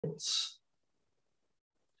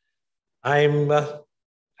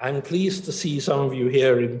I'm pleased to see some of you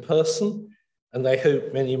here in person, and I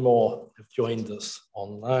hope many more have joined us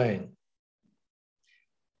online.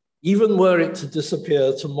 Even were it to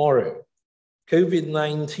disappear tomorrow,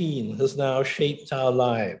 COVID-19 has now shaped our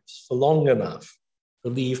lives for long enough to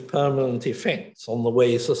leave permanent effects on the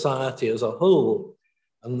way society as a whole,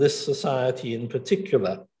 and this society in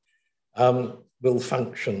particular, will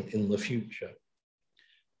function in the future.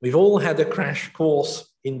 We've all had a crash course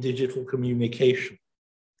in digital communication.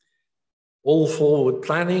 All forward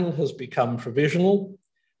planning has become provisional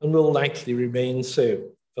and will likely remain so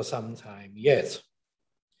for some time yet.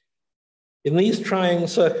 In these trying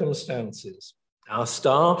circumstances, our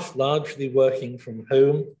staff, largely working from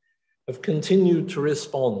home, have continued to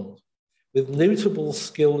respond with notable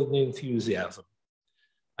skill and enthusiasm.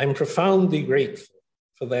 I'm profoundly grateful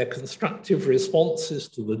for their constructive responses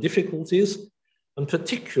to the difficulties, and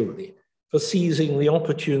particularly for seizing the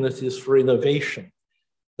opportunities for innovation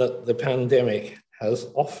that the pandemic has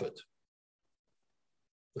offered.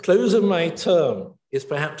 The close of my term is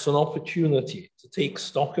perhaps an opportunity to take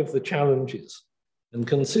stock of the challenges and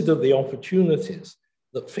consider the opportunities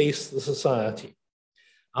that face the society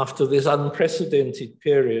after this unprecedented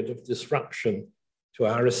period of disruption to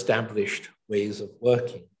our established ways of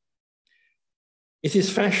working. It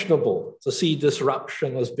is fashionable to see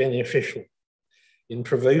disruption as beneficial in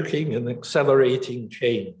provoking and accelerating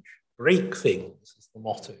change. Break things is the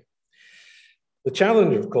motto. The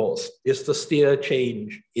challenge, of course, is to steer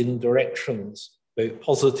change in directions both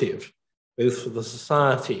positive, both for the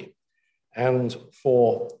society and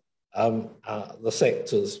for the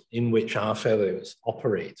sectors in which our fellows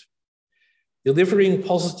operate. Delivering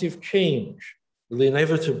positive change will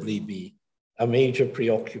inevitably be a major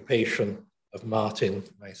preoccupation of Martin,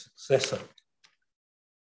 my successor.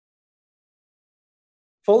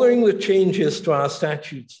 Following the changes to our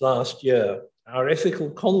statutes last year, our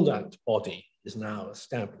ethical conduct body is now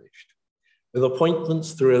established, with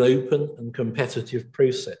appointments through an open and competitive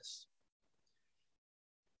process.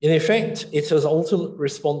 In effect, it has ultimate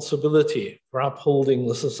responsibility for upholding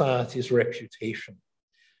the Society's reputation,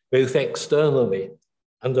 both externally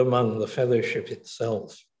and among the fellowship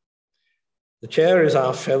itself. The chair is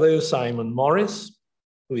our fellow, Simon Morris,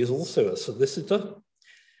 who is also a solicitor,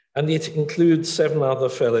 and it includes 7 other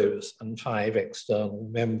fellows and 5 external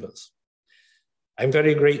members. I'm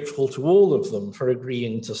very grateful to all of them for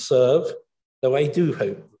agreeing to serve, though I do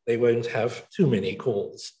hope that they won't have too many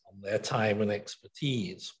calls on their time and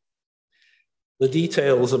expertise. The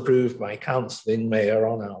details approved by Council in May are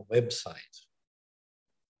on our website.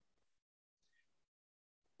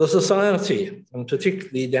 The Society, and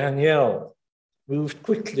particularly Danielle, moved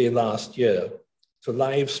quickly last year to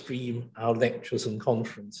live stream our lectures and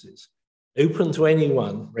conferences, open to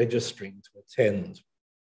anyone registering to attend.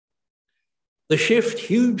 The shift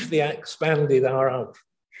hugely expanded our outreach,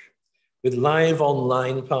 with live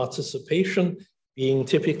online participation being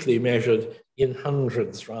typically measured in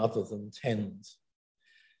hundreds rather than tens.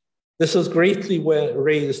 This has greatly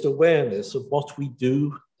raised awareness of what we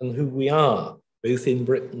do and who we are, both in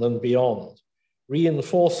Britain and beyond,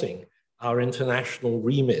 reinforcing our international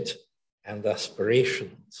remit and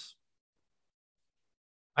aspirations.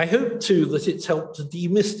 I hope too that it's helped to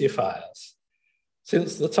demystify us,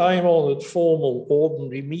 since the time-honored formal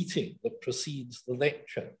ordinary meeting that precedes the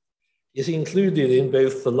lecture is included in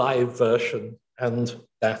both the live version and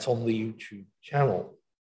that on the YouTube channel.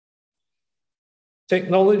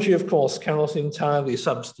 Technology, of course, cannot entirely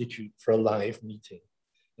substitute for a live meeting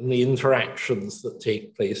and the interactions that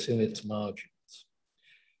take place in its margins.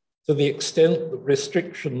 To the extent that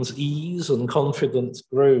restrictions ease and confidence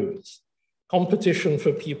grows, competition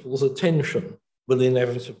for people's attention will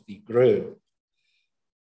inevitably grow.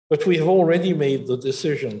 But we have already made the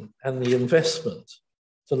decision and the investment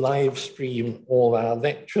to live stream all our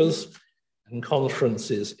lectures and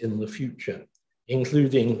conferences in the future,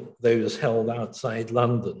 including those held outside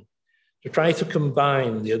London, to try to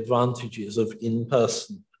combine the advantages of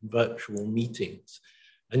in-person and virtual meetings.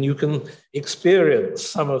 And you can experience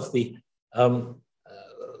some of the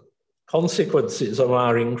consequences of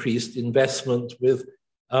our increased investment with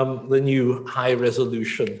the new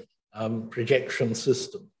high-resolution projection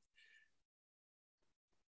system.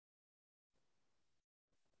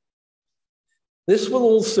 This will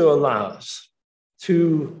also allow us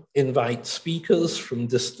to invite speakers from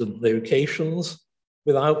distant locations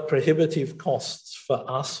without prohibitive costs for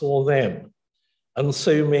us or them, and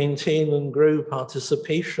so maintain and grow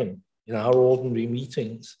participation in our ordinary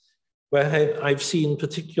meetings, where I've seen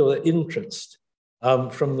particular interest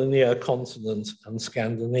from the near continent and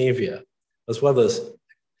Scandinavia, as well as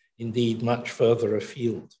indeed much further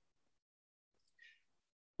afield.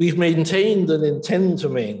 We've maintained and intend to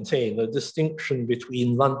maintain a distinction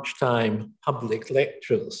between lunchtime public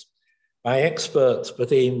lectures by experts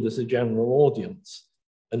but aimed at a general audience,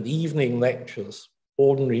 and evening lectures,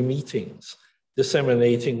 ordinary meetings,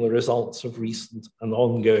 disseminating the results of recent and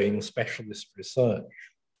ongoing specialist research.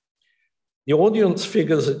 The audience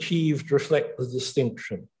figures achieved reflect the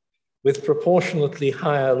distinction, with proportionately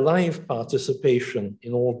higher live participation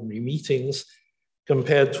in ordinary meetings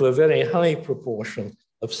compared to a very high proportion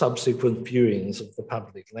of subsequent viewings of the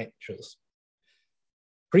public lectures.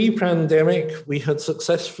 Pre-pandemic, we had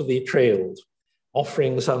successfully trailed,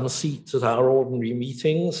 offering some seats at our ordinary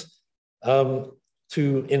meetings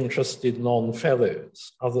to interested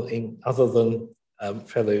non-fellows, other than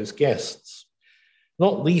fellows guests,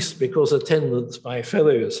 not least because attendance by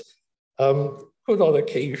fellows could on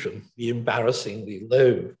occasion be embarrassingly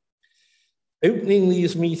low. Opening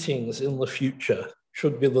these meetings in the future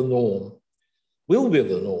should be the norm, will be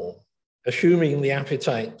the norm, assuming the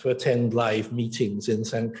appetite to attend live meetings in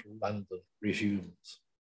central London resumes.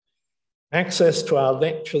 Access to our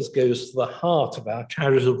lectures goes to the heart of our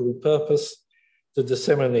charitable purpose to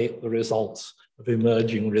disseminate the results of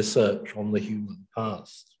emerging research on the human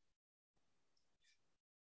past.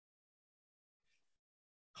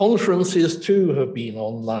 Conferences too have been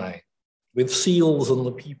online, with SEALS and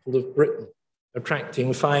the People of Britain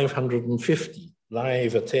attracting 550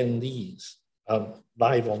 live attendees,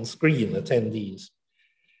 live on screen attendees,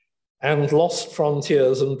 and Lost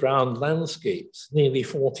Frontiers and Drowned Landscapes, nearly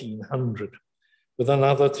 1,400, with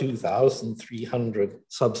another 2,300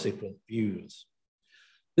 subsequent views.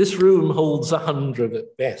 This room holds 100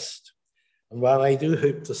 at best, and while I do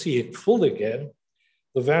hope to see it full again,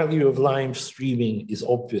 the value of live streaming is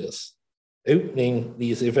obvious, opening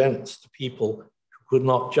these events to people who could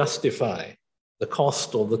not justify the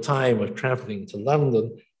cost or the time of traveling to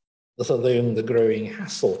London, let alone the growing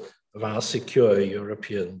hassle of our secure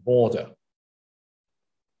European border.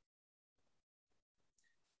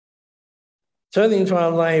 Turning to our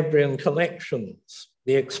library and collections,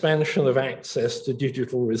 the expansion of access to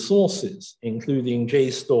digital resources, including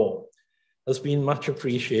JSTOR, has been much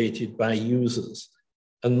appreciated by users,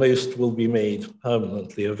 and most will be made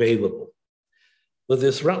permanently available. The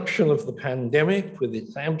disruption of the pandemic, with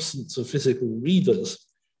its absence of physical readers,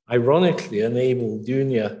 ironically enabled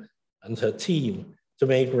Dunia and her team to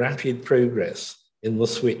make rapid progress in the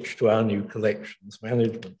switch to our new collections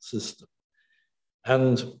management system.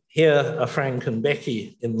 And here are Frank and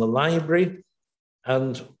Becky in the library.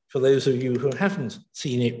 And for those of you who haven't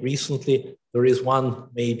seen it recently, there is one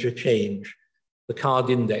major change. The card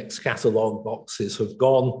index catalogue boxes have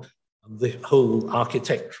gone, and the whole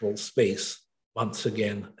architectural space once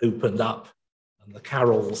again opened up, and the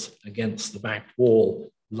carols against the back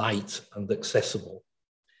wall light and accessible.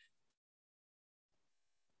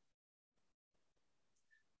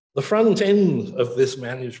 The front end of this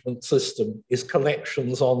management system is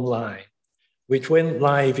Collections Online, which went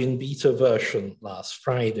live in beta version last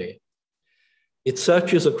Friday. It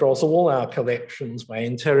searches across all our collections by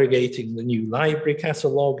interrogating the new library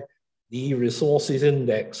catalogue, the e-resources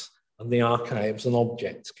index, and the archives and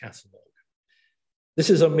objects catalogue. This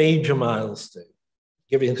is a major milestone,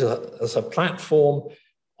 giving us a platform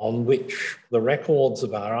on which the records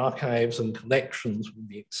of our archives and collections will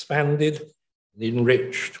be expanded and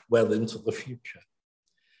enriched well into the future.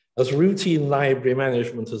 As routine library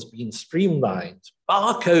management has been streamlined,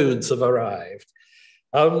 barcodes have arrived.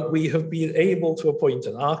 We have been able to appoint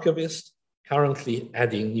an archivist, currently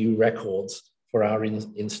adding new records for our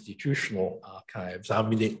institutional archives, our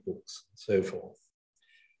minute books, and so forth.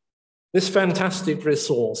 This fantastic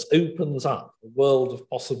resource opens up a world of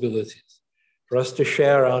possibilities for us to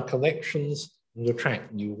share our collections and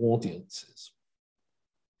attract new audiences.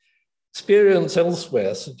 Experience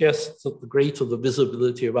elsewhere suggests that the greater the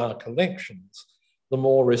visibility of our collections, the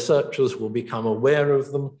more researchers will become aware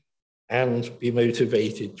of them and be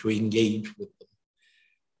motivated to engage with them.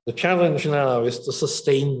 The challenge now is to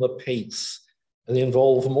sustain the pace and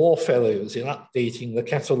involve more fellows in updating the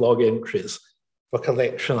catalogue entries for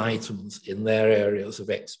collection items in their areas of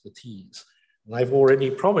expertise. And I've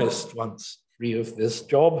already promised, once free of this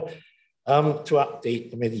job, to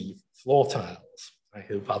update the medieval floor tiles. I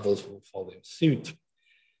hope others will follow suit.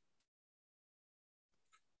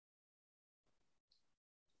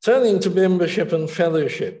 Turning to membership and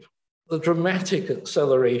fellowship, the dramatic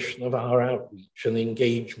acceleration of our outreach and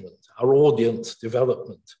engagement, our audience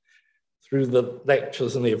development through the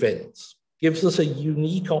lectures and events gives us a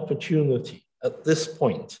unique opportunity at this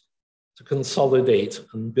point to consolidate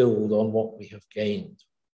and build on what we have gained.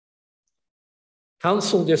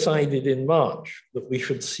 Council decided in March that we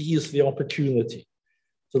should seize the opportunity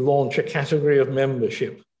to launch a category of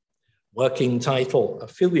membership, working title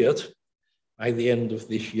affiliate, by the end of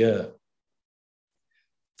this year.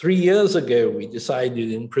 3 years ago, we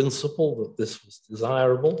decided in principle that this was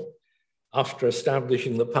desirable after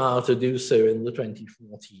establishing the power to do so in the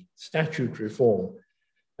 2014 statute reform,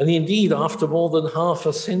 and indeed after more than half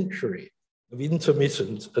a century of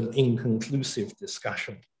intermittent and inconclusive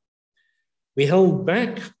discussion. We held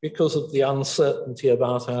back because of the uncertainty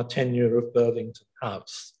about our tenure of Burlington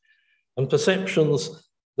House and perceptions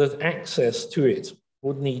that access to it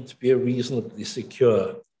would need to be a reasonably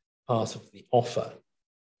secure part of the offer.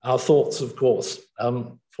 Our thoughts, of course,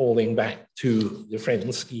 falling back to the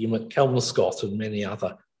Friends scheme at Kelmscott and many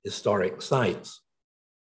other historic sites.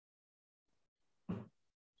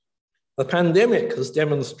 The pandemic has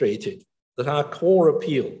demonstrated that our core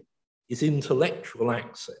appeal is intellectual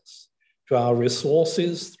access to our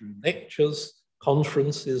resources through lectures,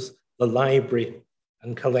 conferences, the library,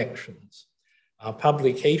 and collections, our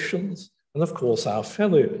publications, and of course our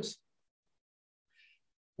fellows.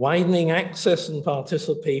 Widening access and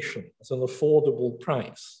participation at an affordable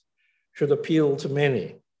price should appeal to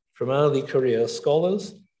many, from early career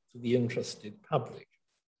scholars to the interested public.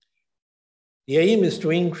 The aim is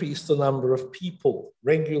to increase the number of people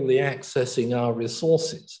regularly accessing our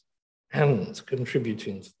resources and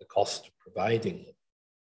contributing to the cost of providing them.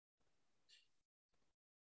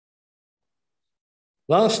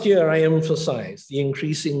 Last year, I emphasized the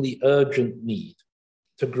increasingly urgent need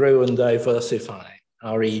to grow and diversify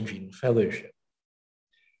our aging fellowship.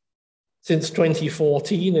 Since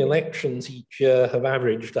 2014, elections each year have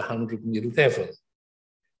averaged 111,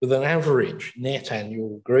 with an average net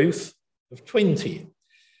annual growth of 20,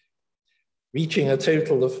 reaching a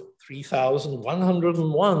total of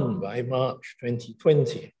 3,101 by March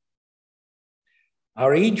 2020.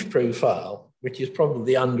 Our age profile, which is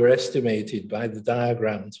probably underestimated by the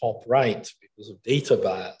diagram top right because of data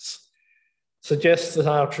bias, suggests that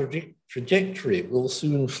our trajectory will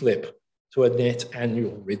soon flip to a net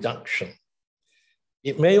annual reduction.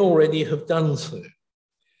 It may already have done so,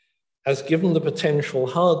 as given the potential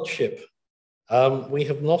hardship, we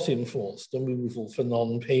have not enforced a removal for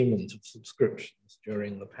non-payment of subscriptions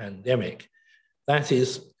during the pandemic. That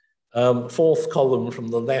is fourth column from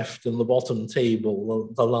the left in the bottom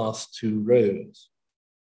table, the last two rows.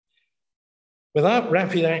 Without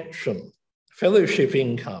rapid action, fellowship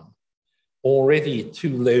income, already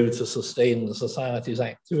too low to sustain the Society's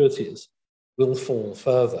activities, will fall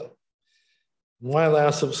further. While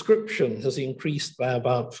our subscription has increased by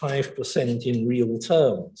about 5% in real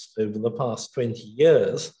terms over the past 20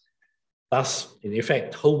 years, thus in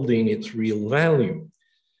effect holding its real value,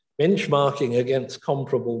 benchmarking against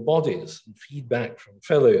comparable bodies and feedback from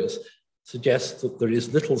fellows suggests that there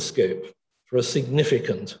is little scope for a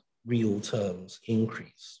significant real terms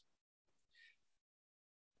increase.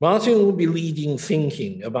 Martin will be leading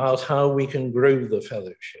thinking about how we can grow the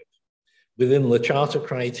fellowship within the charter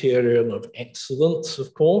criterion of excellence,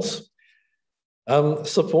 of course,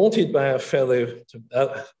 supported by a fellowship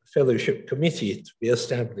committee to be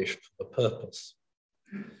established for the purpose.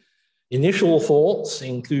 Initial thoughts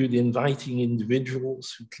include inviting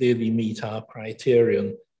individuals who clearly meet our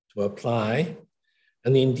criterion to apply,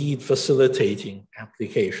 and indeed facilitating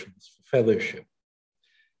applications for fellowship.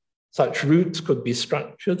 Such routes could be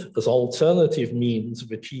structured as alternative means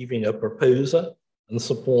of achieving a proposer and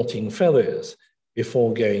supporting fellows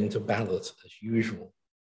before going to ballot as usual.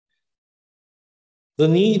 The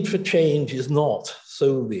need for change is not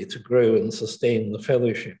solely to grow and sustain the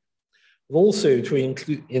fellowship, but also to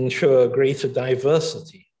ensure greater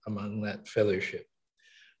diversity among that fellowship.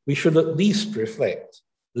 We should at least reflect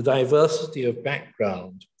the diversity of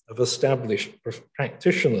background of established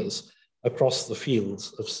practitioners across the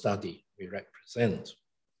fields of study we represent.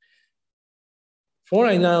 Before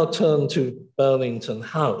I now turn to Burlington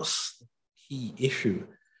House, the key issue, I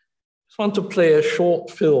just want to play a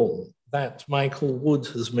short film that Michael Wood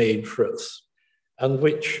has made for us, and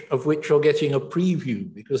of which you're getting a preview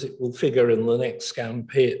because it will figure in the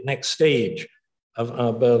next stage of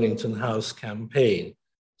our Burlington House campaign.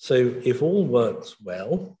 So if all works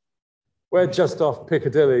well. We're just off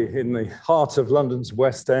Piccadilly in the heart of London's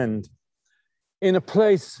West End, in a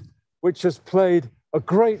place which has played a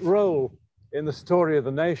great role in the story of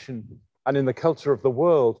the nation and in the culture of the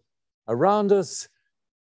world. Around us,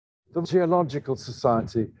 the Geological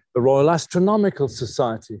Society, the Royal Astronomical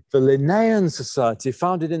Society, the Linnaean Society,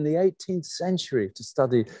 founded in the 18th century to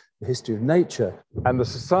study the history of nature, and the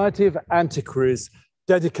Society of Antiquaries,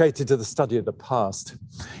 dedicated to the study of the past.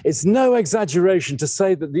 It's no exaggeration to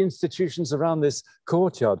say that the institutions around this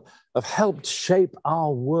courtyard have helped shape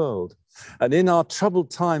our world. And in our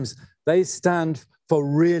troubled times, they stand for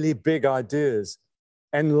really big ideas: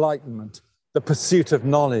 enlightenment, the pursuit of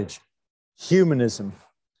knowledge, humanism.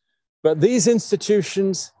 But these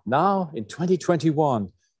institutions now in 2021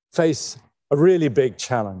 face a really big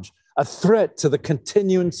challenge, a threat to the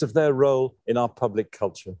continuance of their role in our public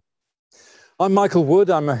culture. I'm Michael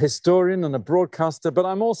Wood. I'm a historian and a broadcaster, but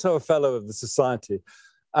I'm also a fellow of the Society.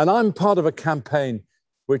 And I'm part of a campaign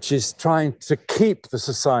which is trying to keep the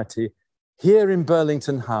Society here in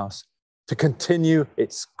Burlington House to continue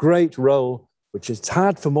its great role, which it's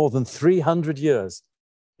had for more than 300 years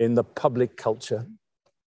in the public culture.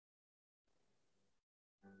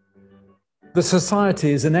 The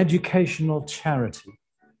Society is an educational charity.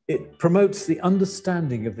 It promotes the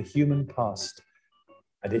understanding of the human past,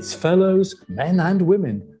 and its fellows, men and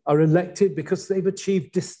women, are elected because they've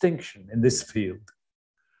achieved distinction in this field.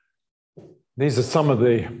 These are some of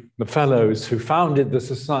the fellows who founded the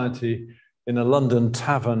Society in a London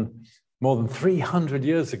tavern more than 300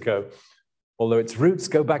 years ago, although its roots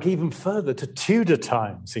go back even further to Tudor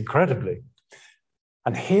times, incredibly.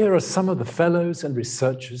 And here are some of the fellows and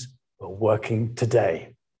researchers who are working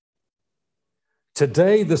today.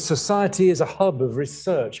 Today, the Society is a hub of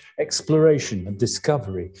research, exploration, and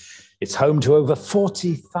discovery. It's home to over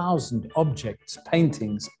 40,000 objects,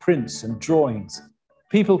 paintings, prints, and drawings.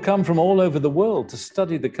 People come from all over the world to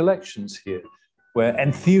study the collections here, where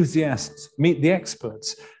enthusiasts meet the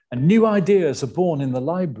experts, and new ideas are born in the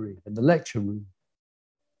library and the lecture room.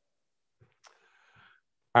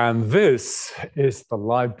 And this is the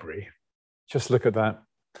library. Just look at that.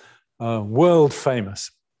 World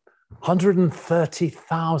famous.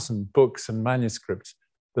 130,000 books and manuscripts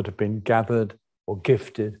that have been gathered or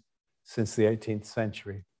gifted since the 18th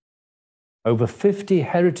century. Over 50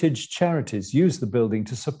 heritage charities use the building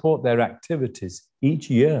to support their activities each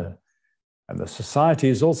year. And the Society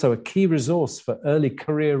is also a key resource for early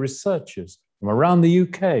career researchers from around the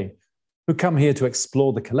UK who come here to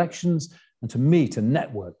explore the collections and to meet and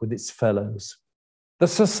network with its fellows. The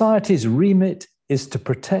Society's remit is to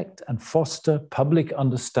protect and foster public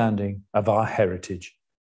understanding of our heritage.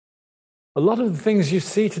 A lot of the things you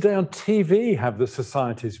see today on TV have the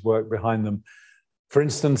Society's work behind them. For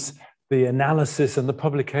instance, the analysis and the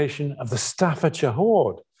publication of the Staffordshire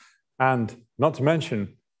Hoard, and not to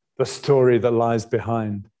mention the story that lies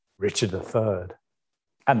behind Richard III.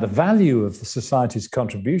 And the value of the Society's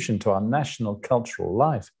contribution to our national cultural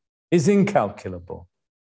life is incalculable.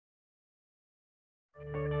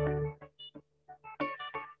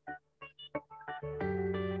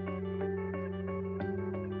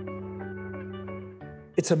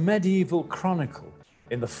 It's a medieval chronicle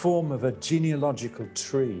in the form of a genealogical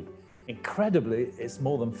tree. Incredibly, it's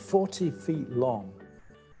more than 40 feet long.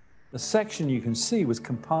 The section you can see was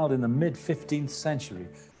compiled in the mid-15th century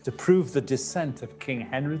to prove the descent of King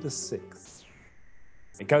Henry VI.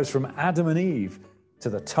 It goes from Adam and Eve to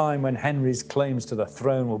the time when Henry's claims to the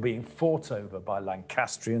throne were being fought over by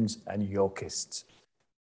Lancastrians and Yorkists.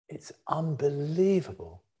 It's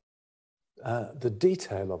unbelievable. The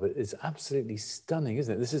detail of it is absolutely stunning,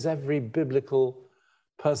 isn't it? This is every biblical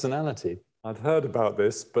personality. I've heard about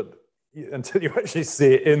this, but until you actually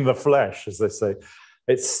see it in the flesh, as they say,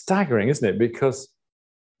 it's staggering, isn't it? Because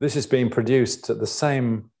this is being produced at the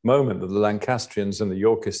same moment that the Lancastrians and the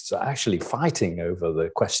Yorkists are actually fighting over the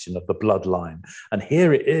question of the bloodline. And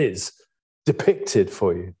here it is depicted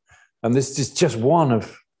for you. And this is just one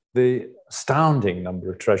of the astounding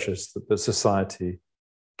number of treasures that the Society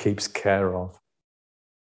keeps care of.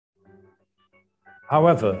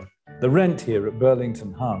 However, the rent here at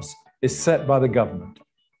Burlington House is set by the government,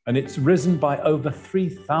 and it's risen by over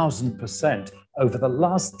 3,000% over the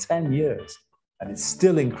last 10 years, and it's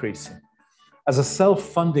still increasing. As a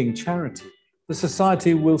self-funding charity, the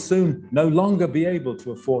Society will soon no longer be able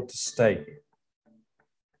to afford to stay here.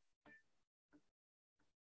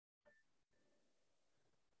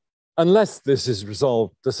 Unless this is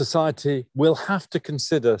resolved, the Society will have to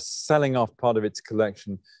consider selling off part of its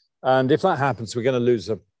collection. And if that happens, we're going to lose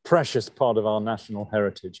a precious part of our national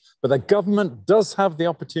heritage. But the government does have the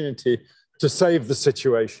opportunity to save the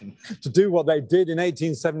situation, to do what they did in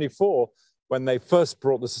 1874 when they first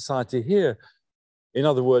brought the Society here. In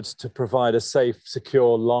other words, to provide a safe,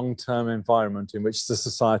 secure, long-term environment in which the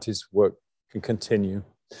Society's work can continue.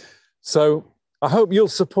 So I hope you'll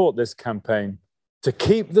support this campaign to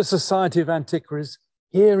keep the Society of Antiquaries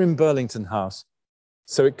here in Burlington House,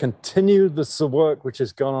 so it continued the work which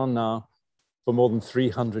has gone on now for more than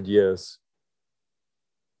 300 years.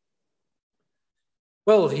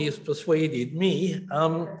 Well, he's persuaded me.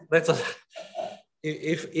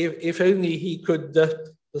 If only he could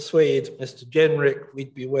persuade Mr. Jenrick,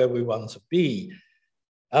 we'd be where we want to be.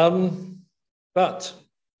 But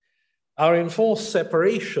our enforced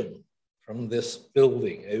separation from this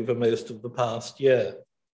building over most of the past year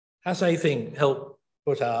has, I think, helped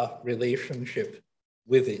put our relationship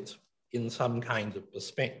with it in some kind of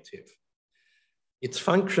perspective. Its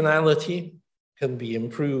functionality can be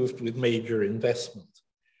improved with major investment,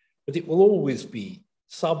 but it will always be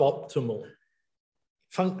suboptimal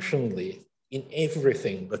functionally in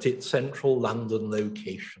everything but its central London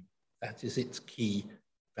location. That is its key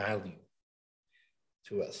value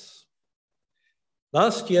to us.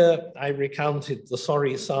 Last year, I recounted the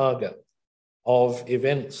sorry saga of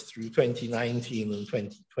events through 2019 and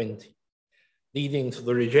 2020, leading to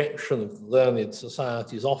the rejection of the Learned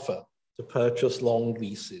Society's offer to purchase long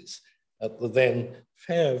leases at the then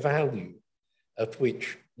fair value at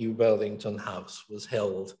which New Burlington House was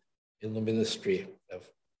held in the Ministry of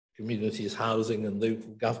Communities, Housing and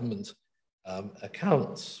Local Government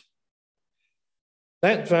accounts.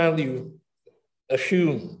 That value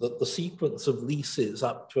assumed that the sequence of leases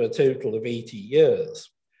up to a total of 80 years,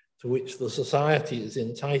 to which the Society is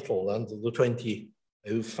entitled under the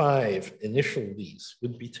 2005 initial lease,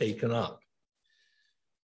 would be taken up.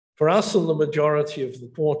 For us and the majority of the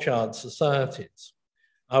Porchard societies,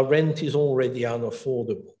 our rent is already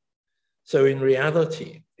unaffordable. So in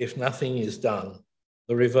reality, if nothing is done,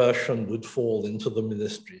 the reversion would fall into the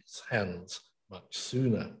ministry's hands much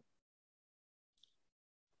sooner.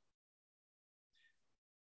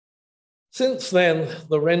 Since then,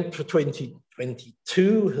 the rent for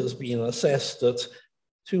 2022 has been assessed at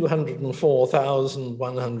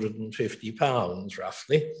 £204,150,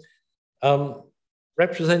 roughly,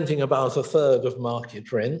 representing about a third of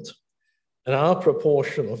market rent. And our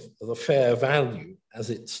proportion of the fair value as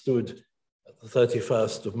it stood at the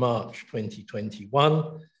 31st of March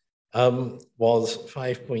 2021 was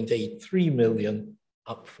 5.83 million,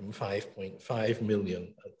 up from 5.5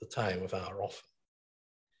 million at the time of our offer.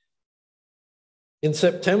 In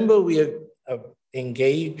September, we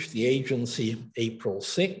engaged the agency April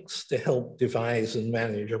 6 to help devise and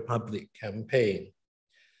manage a public campaign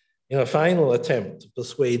in a final attempt to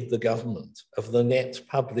persuade the government of the net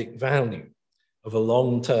public value of a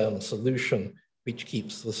long-term solution which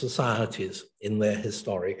keeps the societies in their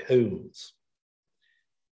historic homes.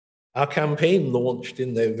 Our campaign launched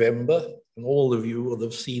in November, and all of you will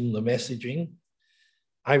have seen the messaging.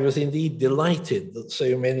 I was indeed delighted that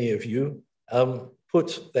so many of you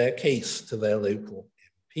put their case to their local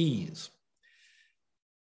MPs.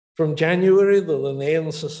 From January, the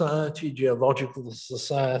Linnean Society, Geological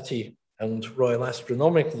Society, and Royal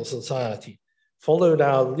Astronomical Society followed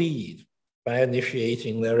our lead by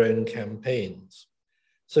initiating their own campaigns.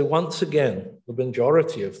 So once again, the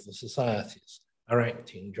majority of the societies are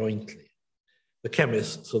acting jointly. The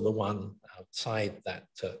chemists are the one outside that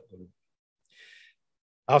group.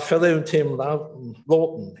 Our fellow Tim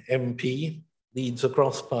Lawton MP leads a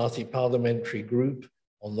cross-party parliamentary group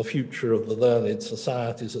on the future of the learned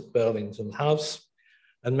societies at Burlington House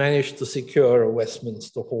and managed to secure a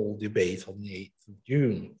Westminster Hall debate on the 8th of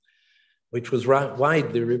June, which was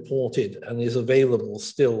widely reported and is available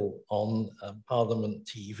still on Parliament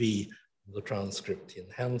TV, the transcript in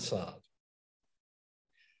Hansard.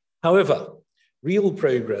 However, real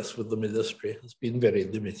progress with the ministry has been very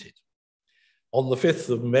limited. On the 5th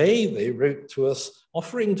of May, they wrote to us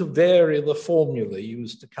offering to vary the formula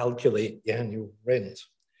used to calculate the annual rent,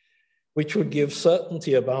 which would give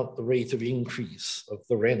certainty about the rate of increase of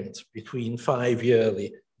the rent between 5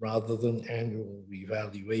 yearly rather than annual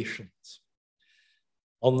revaluations.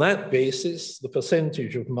 On that basis, the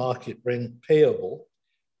percentage of market rent payable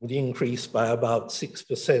would increase by about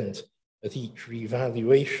 6% at each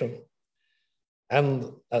revaluation,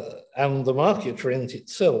 and the market rent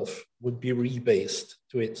itself would be rebased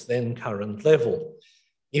to its then current level,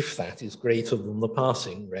 if that is greater than the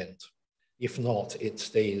passing rent. If not, it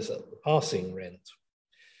stays at the passing rent.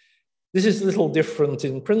 This is a little different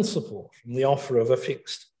in principle from the offer of a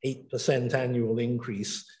fixed 8% annual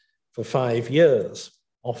increase for 5 years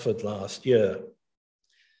offered last year.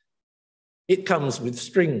 It comes with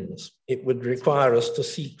strings. It would require us to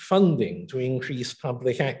seek funding to increase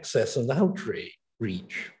public access and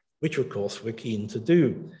outreach, which of course we're keen to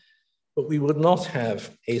do, but we would not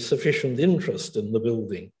have a sufficient interest in the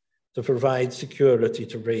building to provide security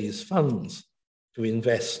to raise funds to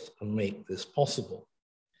invest and make this possible.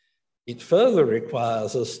 It further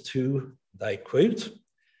requires us to, and I quote,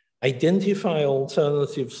 identify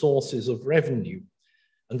alternative sources of revenue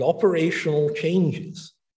and operational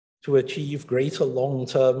changes to achieve greater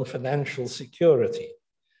long-term financial security.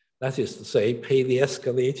 That is to say, pay the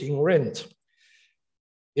escalating rent.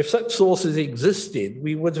 If such sources existed,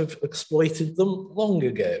 we would have exploited them long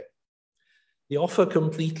ago. The offer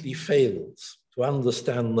completely fails to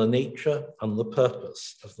understand the nature and the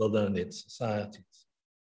purpose of the learned societies.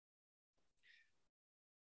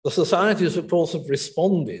 The societies, of course, have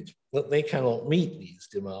responded that they cannot meet these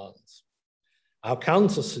demands. Our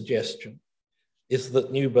counter-suggestion is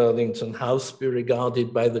that New Burlington House be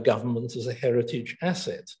regarded by the government as a heritage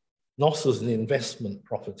asset, not as an investment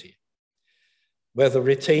property. Whether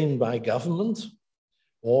retained by government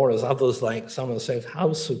or, as others like Somerset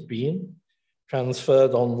House have been,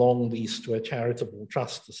 transferred on long lease to a charitable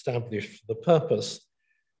trust established for the purpose,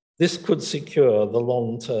 this could secure the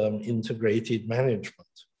long-term integrated management,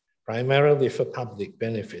 primarily for public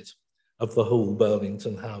benefit, of the whole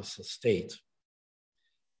Burlington House estate.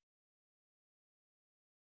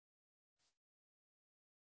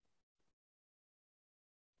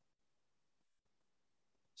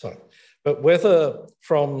 But whether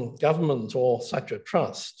from government or such a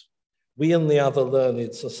trust, we and the other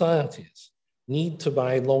learned societies need to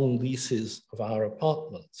buy long leases of our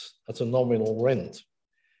apartments at a nominal rent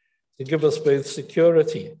to give us both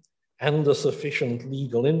security and a sufficient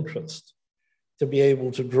legal interest to be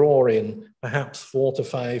able to draw in perhaps £4 to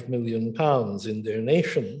 £5 million in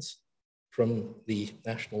donations from the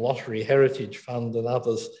National Lottery Heritage Fund and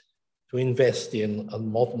others to invest in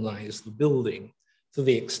and modernize the building to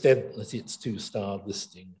the extent that its two-star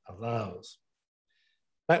listing allows.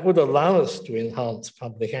 That would allow us to enhance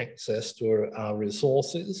public access to our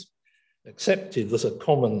resources, accepted as a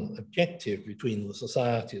common objective between the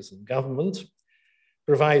societies and government,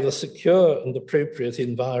 provide a secure and appropriate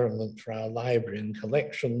environment for our library and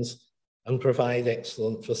collections, and provide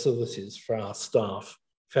excellent facilities for our staff,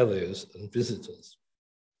 fellows, and visitors.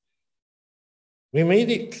 We made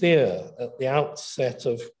it clear at the outset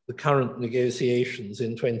of the current negotiations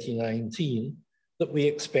in 2019 that we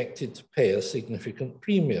expected to pay a significant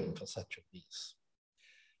premium for such a lease.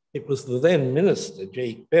 It was the then Minister,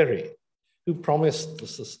 Jake Berry, who promised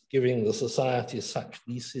giving the society such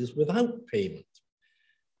leases without payment,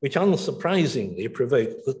 which unsurprisingly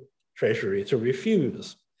provoked the Treasury to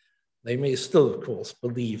refuse. They may still, of course,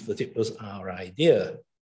 believe that it was our idea.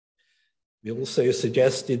 We also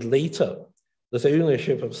suggested later that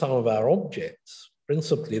ownership of some of our objects,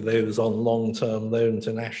 principally those on long-term loan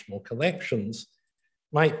to national collections,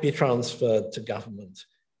 might be transferred to government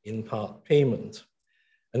in part payment,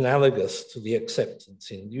 analogous to the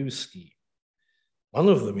acceptance in lieu scheme. One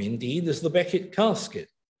of them, indeed, is the Beckett casket,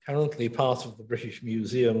 currently part of the British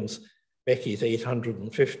Museum's Beckett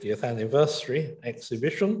 850th anniversary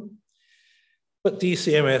exhibition, but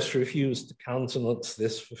DCMS refused to countenance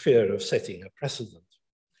this for fear of setting a precedent.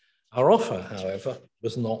 Our offer, however,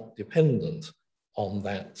 was not dependent on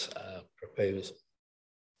that proposal.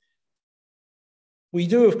 We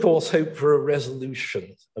do, of course, hope for a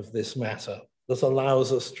resolution of this matter that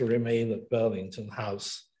allows us to remain at Burlington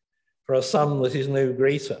House for a sum that is no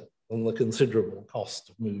greater than the considerable cost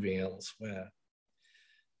of moving elsewhere.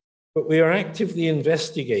 But we are actively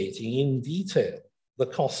investigating in detail the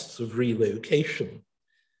costs of relocation.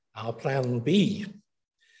 Our plan B: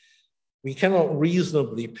 we cannot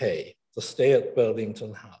reasonably pay to stay at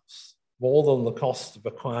Burlington House more than the cost of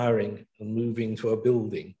acquiring and moving to a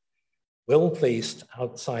building well placed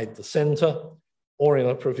outside the centre or in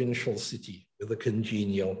a provincial city with a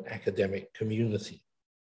congenial academic community.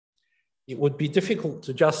 It would be difficult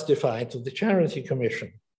to justify to the Charity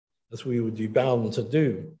Commission, as we would be bound to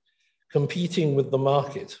do, competing with the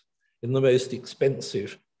market in the most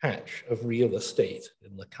expensive patch of real estate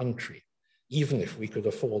in the country, even if we could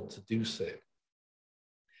afford to do so.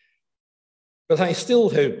 But I still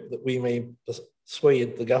hope that we may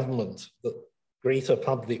persuade the government that greater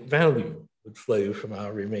public value would flow from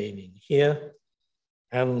our remaining here,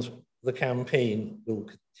 and the campaign will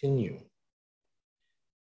continue.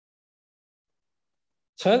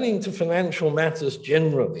 Turning to financial matters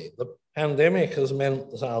generally, the pandemic has meant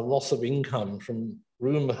that our loss of income from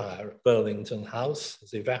room hire at Burlington House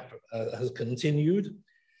has continued,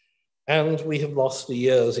 and we have lost a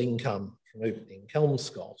year's income from opening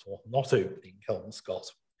Kelmscott, or not opening Kelmscott.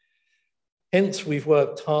 Hence, we've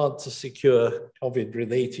worked hard to secure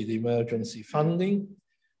COVID-related emergency funding,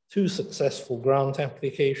 2 successful grant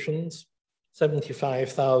applications,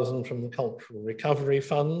 $75,000 from the Cultural Recovery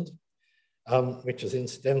Fund, which has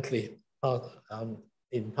incidentally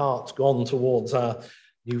in part gone towards our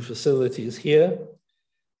new facilities here,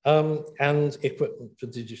 and equipment for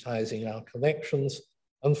digitizing our collections,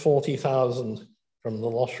 and $40,000 from the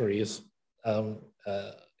lottery's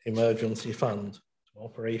emergency fund to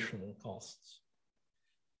operational costs.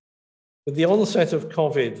 With the onset of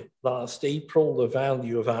COVID last April, the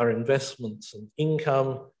value of our investments and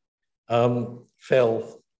income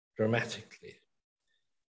fell dramatically.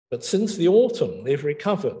 But since the autumn, they've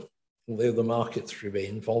recovered, although the markets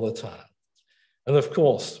remain volatile. And of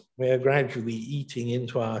course, we are gradually eating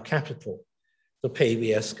into our capital to pay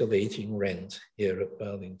the escalating rent here at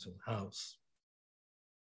Burlington House.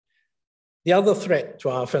 The other threat to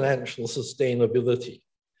our financial sustainability,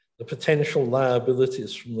 the potential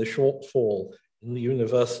liabilities from the shortfall in the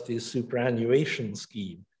university's superannuation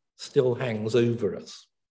scheme, still hangs over us.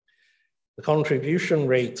 The contribution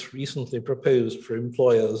rates recently proposed for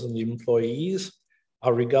employers and employees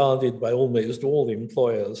are regarded by almost all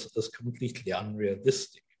employers as completely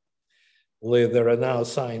unrealistic, although there are now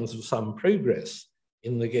signs of some progress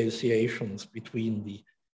in negotiations between the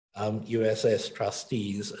USS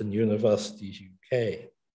trustees and Universities UK.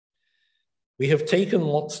 We have taken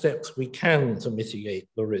what steps we can to mitigate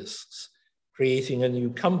the risks, creating a new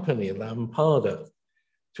company, Lampada,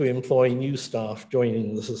 to employ new staff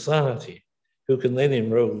joining the society, who can then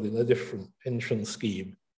enroll in a different pension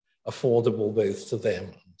scheme, affordable both to them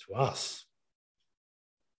and to us.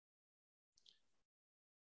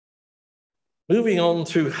 Moving on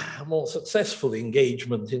to a more successful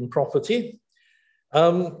engagement in property.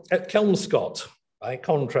 At Kelmscott, by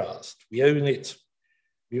contrast, we own it.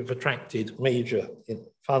 We've attracted major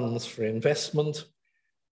funds for investment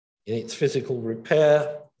in its physical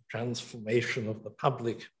repair, transformation of the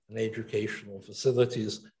public and educational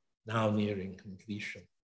facilities, now nearing completion.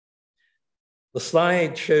 The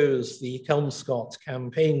slide shows the Kelmscott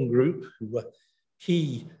campaign group, who were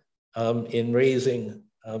key in raising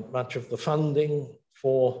much of the funding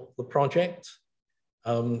for the project,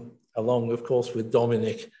 along, of course, with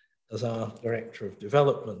Dominic as our Director of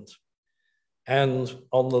Development. And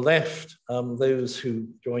on the left, those who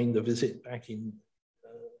joined the visit back in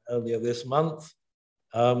earlier this month,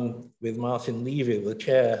 with Martin Levy, the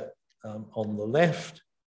chair, on the left,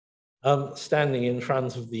 standing in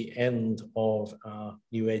front of the end of our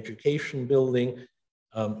new education building,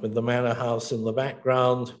 with the manor house in the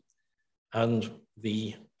background and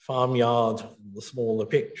the farmyard in the smaller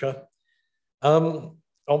picture.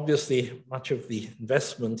 Obviously, much of the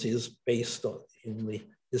investment is based in the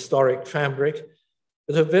historic fabric,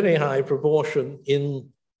 but a very high proportion in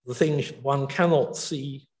the things one cannot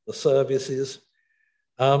see, the services,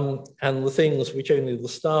 and the things which only the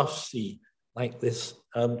staff see, like this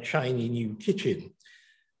shiny new kitchen,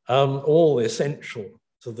 all essential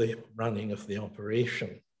to the running of the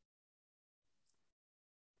operation.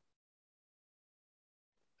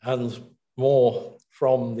 And more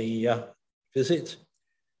from the visit,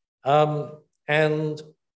 and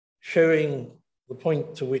showing the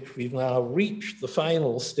point to which we've now reached the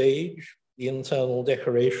final stage, the internal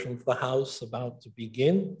decoration of the house about to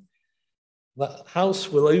begin. The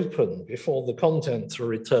house will open before the contents are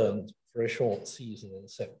returned for a short season in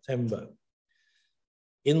September.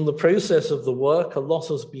 In the process of the work, a lot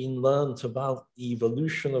has been learned about the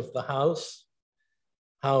evolution of the house,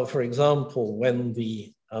 how, for example, when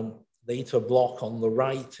the later block on the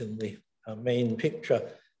right in the main picture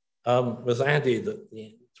was added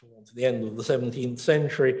towards the end of the 17th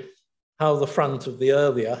century, how the front of the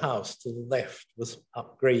earlier house to the left was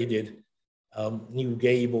upgraded, new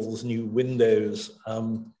gables, new windows,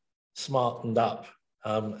 smartened up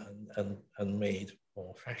and made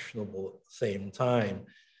more fashionable at the same time.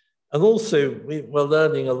 And also, we were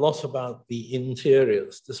learning a lot about the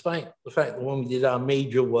interiors, despite the fact that when we did our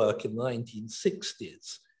major work in the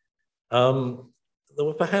 1960s, there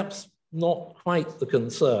were perhaps not quite the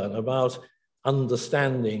concern about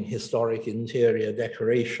understanding historic interior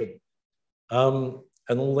decoration. And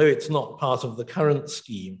although it's not part of the current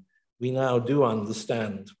scheme, we now do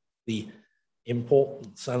understand the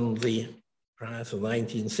importance and the, prior to the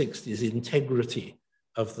 1960s, integrity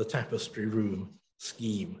of the tapestry room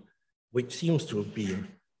scheme, which seems to have been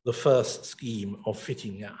the first scheme of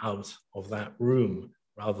fitting out of that room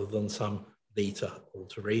rather than some later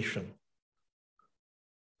alteration.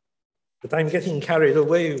 But I'm getting carried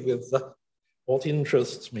away with what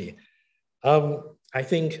interests me. I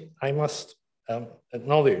think I must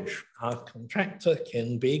acknowledge our contractor,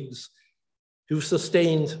 Ken Biggs, who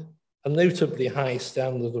sustained a notably high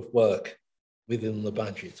standard of work within the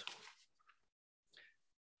budget.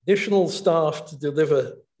 Additional staff to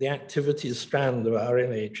deliver the activities strand of our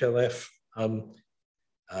NHLF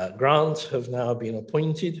grant have now been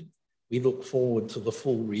appointed. We look forward to the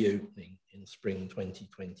full reopening in spring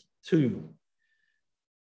 2022.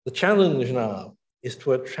 The challenge now is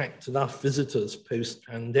to attract enough visitors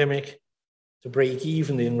post-pandemic to break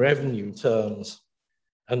even in revenue terms,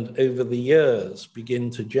 and over the years begin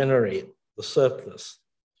to generate the surplus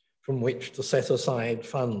from which to set aside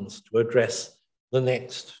funds to address the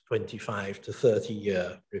next 25 to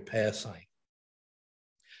 30-year repair cycle.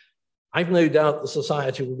 I've no doubt the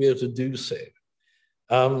Society will be able to do so.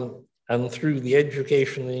 And through the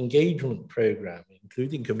education and engagement program,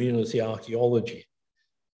 including community archaeology,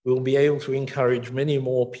 we'll be able to encourage many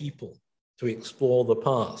more people to explore the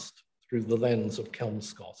past through the lens of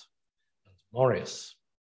Kelmscott and Morris.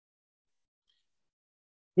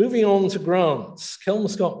 Moving on to grants,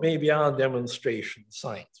 Kelmscott may be our demonstration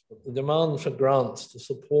site, but the demand for grants to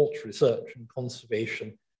support research and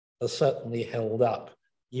conservation has certainly held up,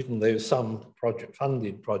 even though some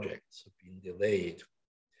funded projects have been delayed.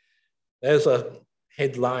 There's a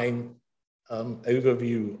headline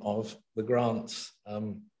overview of the grants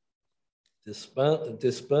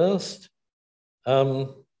dispersed.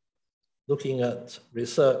 Looking at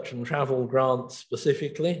research and travel grants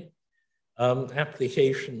specifically,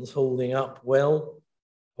 applications holding up well,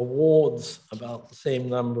 awards about the same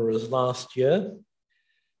number as last year,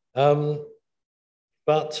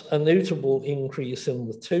 but a notable increase in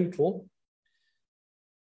the total,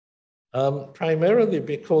 primarily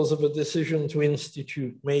because of a decision to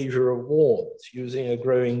institute major awards using a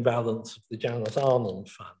growing balance of the Janet Arnold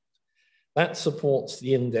Fund. That supports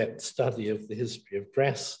the in-depth study of the history of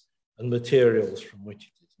dress and materials from which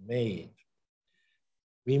it is made.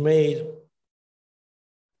 We made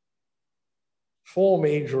 4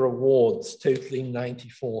 major awards totaling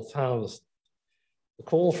 94,000. The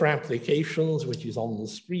call for applications, which is on the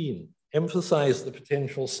screen, emphasized the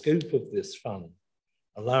potential scope of this fund,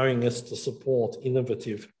 allowing us to support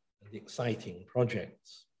innovative and exciting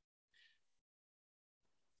projects.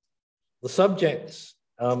 The subjects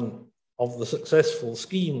of the successful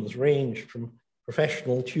schemes ranged from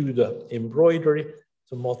professional Tudor embroidery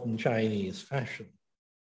to modern Chinese fashion.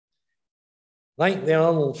 Like the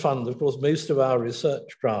Arnold Fund, of course, most of our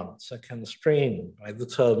research grants are constrained by the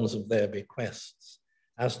terms of their bequests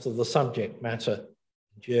as to the subject matter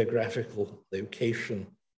and geographical location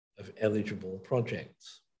of eligible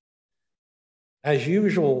projects. As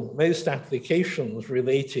usual, most applications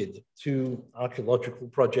related to archaeological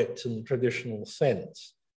projects in the traditional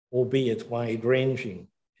sense, albeit wide-ranging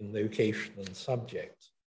in location and subject.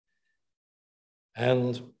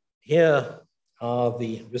 And here are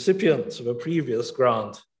the recipients of a previous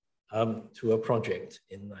grant to a project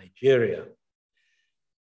in Nigeria.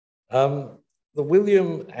 The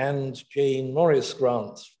William and Jane Morris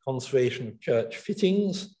grants for conservation of church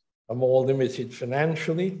fittings are more limited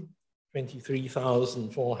financially,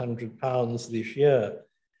 £23,400 this year.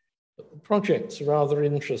 But the projects are rather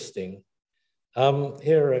interesting.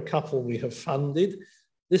 Here are a couple we have funded.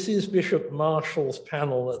 This is Bishop Marshall's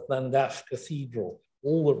panel at Llandaff Cathedral,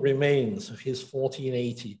 all that remains of his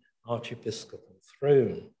 1480 archiepiscopal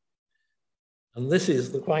throne. And this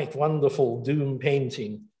is the quite wonderful doom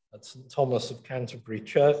painting at St. Thomas of Canterbury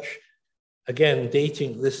Church, again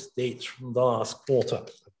dating, this dates from the last quarter of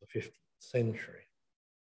the 15th century.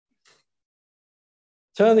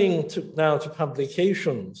 Turning now to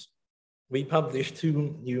publications, we published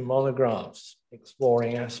 2 new monographs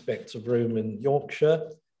exploring aspects of Rome in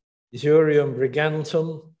Yorkshire, Isurium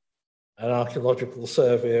Brigantum, an archaeological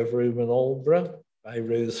survey of Rome and Aldborough by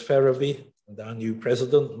Rose Ferraby and our new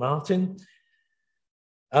president, Martin,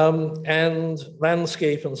 and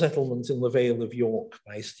Landscape and Settlement in the Vale of York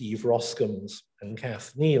by Steve Roskams and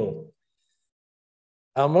Kath Neal.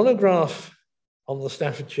 Our monograph on the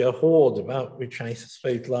Staffordshire Hoard, about which I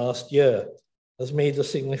spoke last year, has made a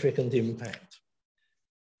significant impact.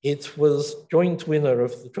 It was joint winner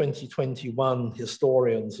of the 2021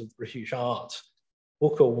 Historians of British Art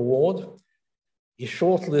Book Award, is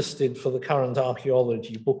shortlisted for the Current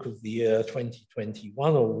Archaeology Book of the Year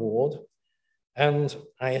 2021 Award, and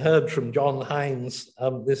I heard from John Hines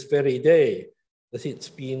this very day that it's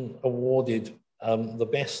been awarded the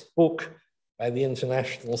best book by the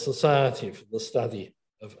International Society for the Study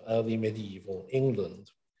of Early Medieval England.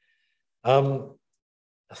 A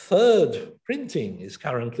third printing is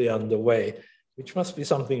currently underway, which must be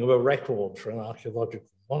something of a record for an archaeological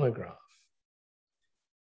monograph.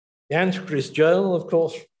 The Antiquaries Journal, of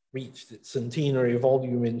course, reached its centenary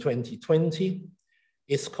volume in 2020,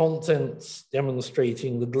 its contents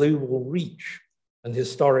demonstrating the global reach and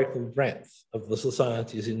historical breadth of the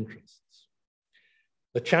Society's interests.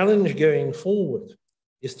 The challenge going forward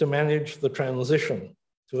is to manage the transition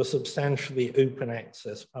to a substantially open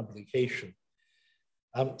access publication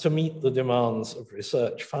to meet the demands of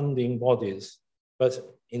research funding bodies, but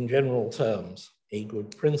in general terms, a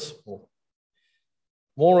good principle.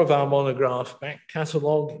 More of our monograph back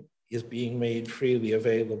catalogue is being made freely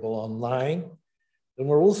available online, and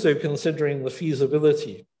we're also considering the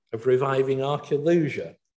feasibility of reviving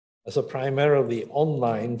Archaeologia as a primarily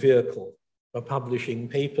online vehicle for publishing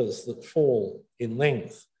papers that fall in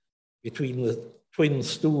length between the twin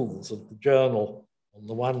stools of the journal on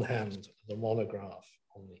the one hand and the monograph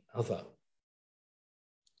on the other.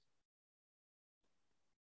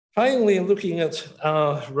 Finally, looking at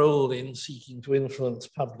our role in seeking to influence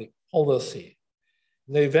public policy,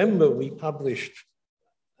 in November we published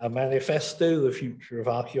a manifesto, The Future of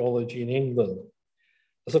Archaeology in England,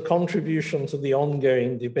 as a contribution to the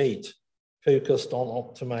ongoing debate focused on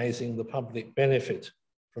optimizing the public benefit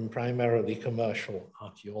from primarily commercial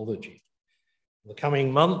archaeology. In the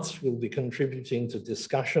coming months, we'll be contributing to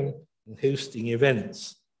discussion and hosting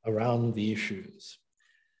events around the issues.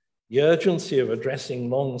 The urgency of addressing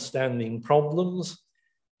long-standing problems,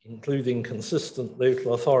 including consistent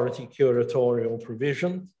local authority curatorial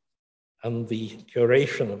provision and the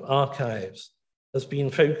curation of archives, has been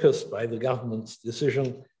focused by the government's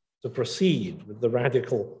decision to proceed with the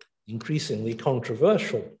radical, increasingly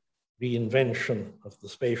controversial reinvention of the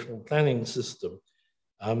spatial planning system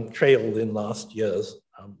trailed in last year's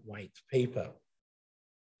white paper.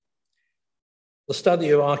 The study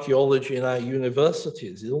of archaeology in our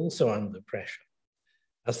universities is also under pressure,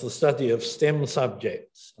 as the study of STEM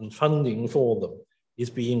subjects and funding for them is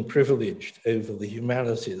being privileged over the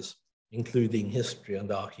humanities, including history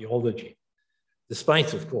and archaeology,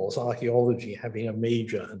 despite, of course, archaeology having a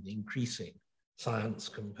major and increasing science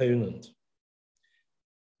component.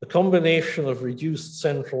 The combination of reduced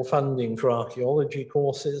central funding for archaeology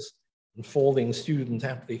courses and falling student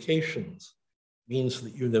applications means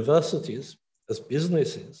that universities, as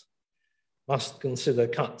businesses, must consider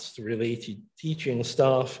cuts to related teaching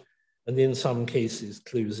staff and in some cases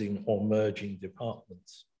closing or merging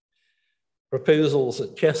departments. Proposals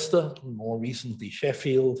at Chester and more recently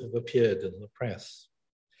Sheffield have appeared in the press.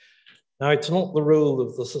 Now, it's not the role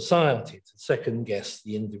of the society to second guess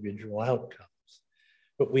the individual outcomes,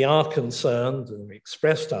 but we are concerned and we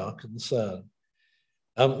expressed our concern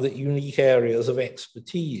that unique areas of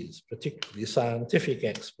expertise, particularly scientific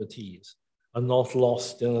expertise, are not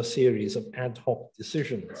lost in a series of ad hoc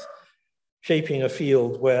decisions, shaping a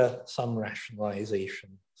field where some rationalization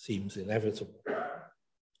seems inevitable.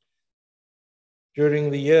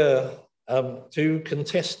 During the year, too,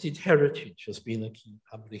 contested heritage has been a key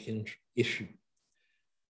public issue.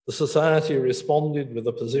 The Society responded with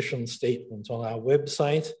a position statement on our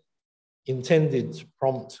website intended to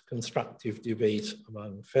prompt constructive debate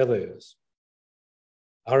among fellows.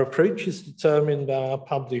 Our approach is determined by our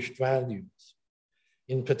published values,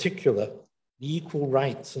 in particular, the equal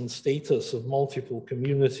rights and status of multiple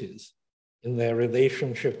communities in their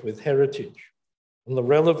relationship with heritage, and the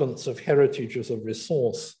relevance of heritage as a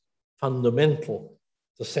resource fundamental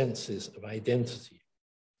to senses of identity.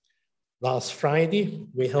 Last Friday,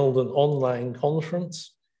 we held an online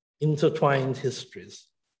conference, Intertwined Histories,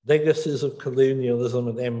 Legacies of Colonialism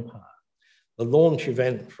and Empire, the launch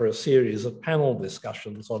event for a series of panel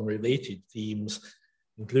discussions on related themes,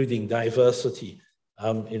 including diversity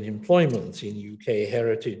in employment in UK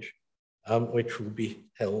heritage, which will be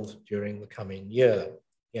held during the coming year.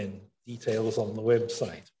 Again, details on the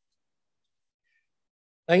website.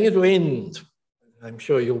 I'm going to end, I'm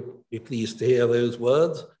sure you'll be pleased to hear those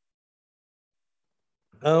words,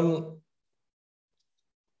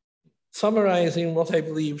 summarizing what I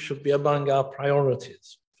believe should be among our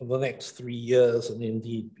priorities for the next 3 years and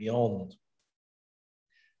indeed beyond.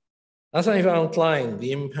 As I've outlined,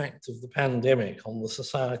 the impact of the pandemic on the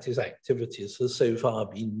Society's activities has so far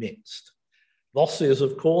been mixed. Losses,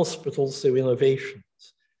 of course, but also innovations,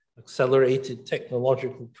 accelerated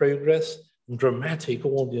technological progress, and dramatic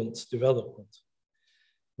audience development.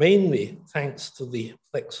 Mainly thanks to the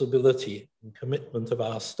flexibility and commitment of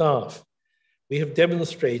our staff, we have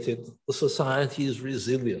demonstrated that the Society is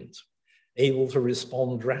resilient, able to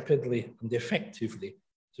respond rapidly and effectively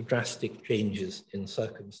to drastic changes in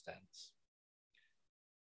circumstance.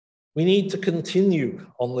 We need to continue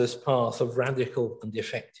on this path of radical and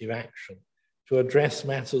effective action to address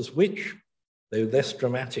matters which, though less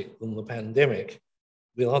dramatic than the pandemic,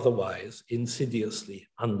 will otherwise insidiously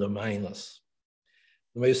undermine us.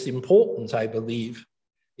 The most important, I believe,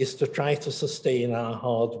 is to try to sustain our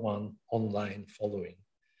hard-won online following,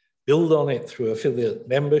 build on it through affiliate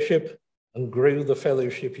membership, and grow the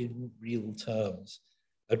fellowship in real terms,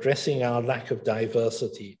 addressing our lack of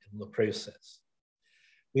diversity in the process.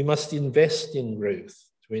 We must invest in growth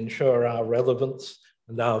to ensure our relevance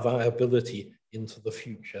and our viability into the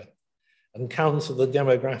future, and counter the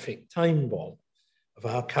demographic time bomb of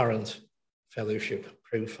our current fellowship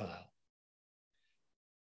profile.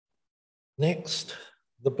 Next,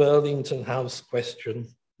 the Burlington House question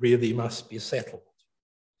really must be settled.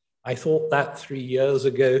 I thought that 3 years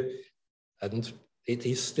ago, and it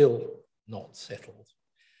is still not settled.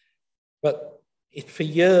 But for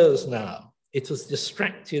years now, it has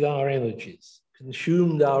distracted our energies,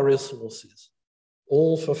 consumed our resources,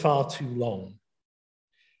 all for far too long.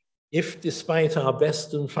 If, despite our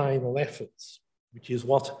best and final efforts, which is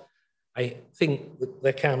what I think that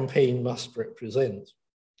the campaign must represent,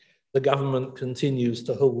 the government continues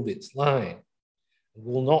to hold its line and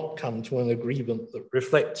will not come to an agreement that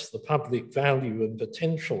reflects the public value and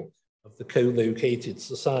potential of the co-located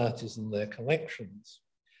societies and their collections,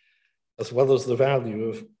 as well as the value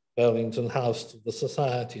of Burlington House to the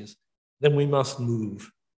societies, then we must move.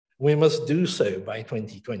 We must do so by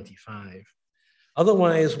 2025.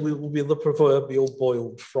 Otherwise, we will be the proverbial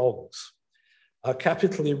boiled frogs. Our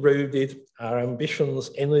capital eroded, our ambitions,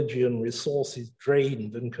 energy, and resources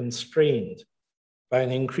drained and constrained by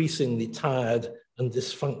an increasingly tired and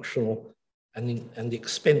dysfunctional and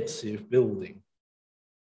expensive building.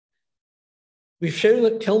 We've shown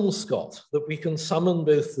at Kelmscott that we can summon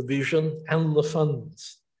both the vision and the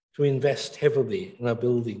funds to invest heavily in a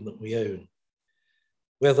building that we own,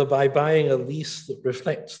 whether by buying a lease that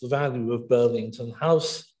reflects the value of Burlington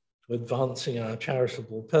House to advancing our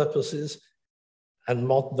charitable purposes and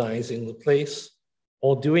modernizing the place,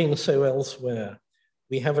 or doing so elsewhere.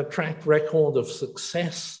 We have a track record of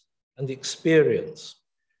success and experience.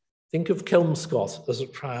 Think of Kelmscott as a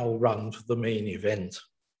trial run for the main event.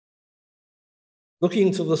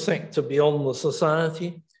 Looking to the sector beyond the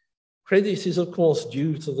society, credit is of course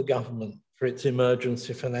due to the government for its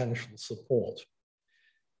emergency financial support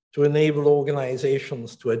to enable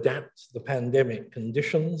organizations to adapt to the pandemic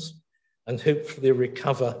conditions and hopefully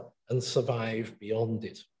recover and survive beyond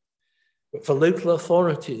it. But for local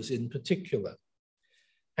authorities in particular,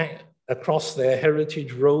 across their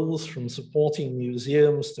heritage roles, from supporting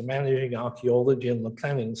museums to managing archaeology and the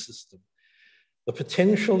planning system, the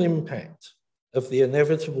potential impact of the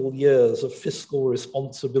inevitable years of fiscal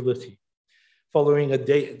responsibility following a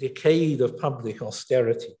decade of public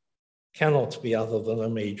austerity cannot be other than a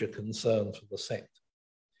major concern for the sector.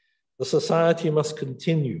 The society must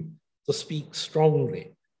continue to speak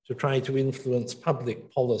strongly to try to influence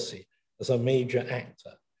public policy as a major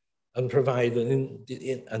actor and provide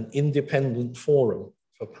an independent forum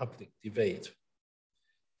for public debate.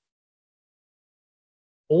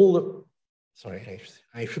 Sorry,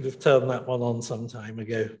 I should have turned that one on some time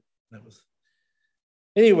ago.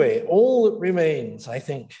 Anyway, all that remains, I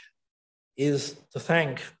think, is to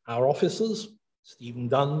thank our officers, Stephen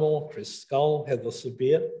Dunmore, Chris Scull, Heather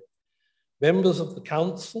Sabir, members of the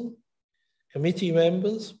council, committee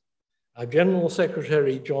members, our General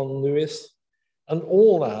Secretary, John Lewis, and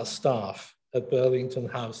all our staff at Burlington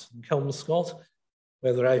House and Kelmscott,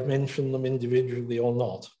 whether I've mentioned them individually or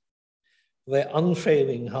not, for their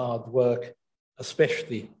unfailing hard work,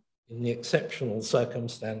 especially in the exceptional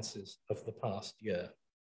circumstances of the past year.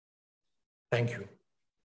 Thank you.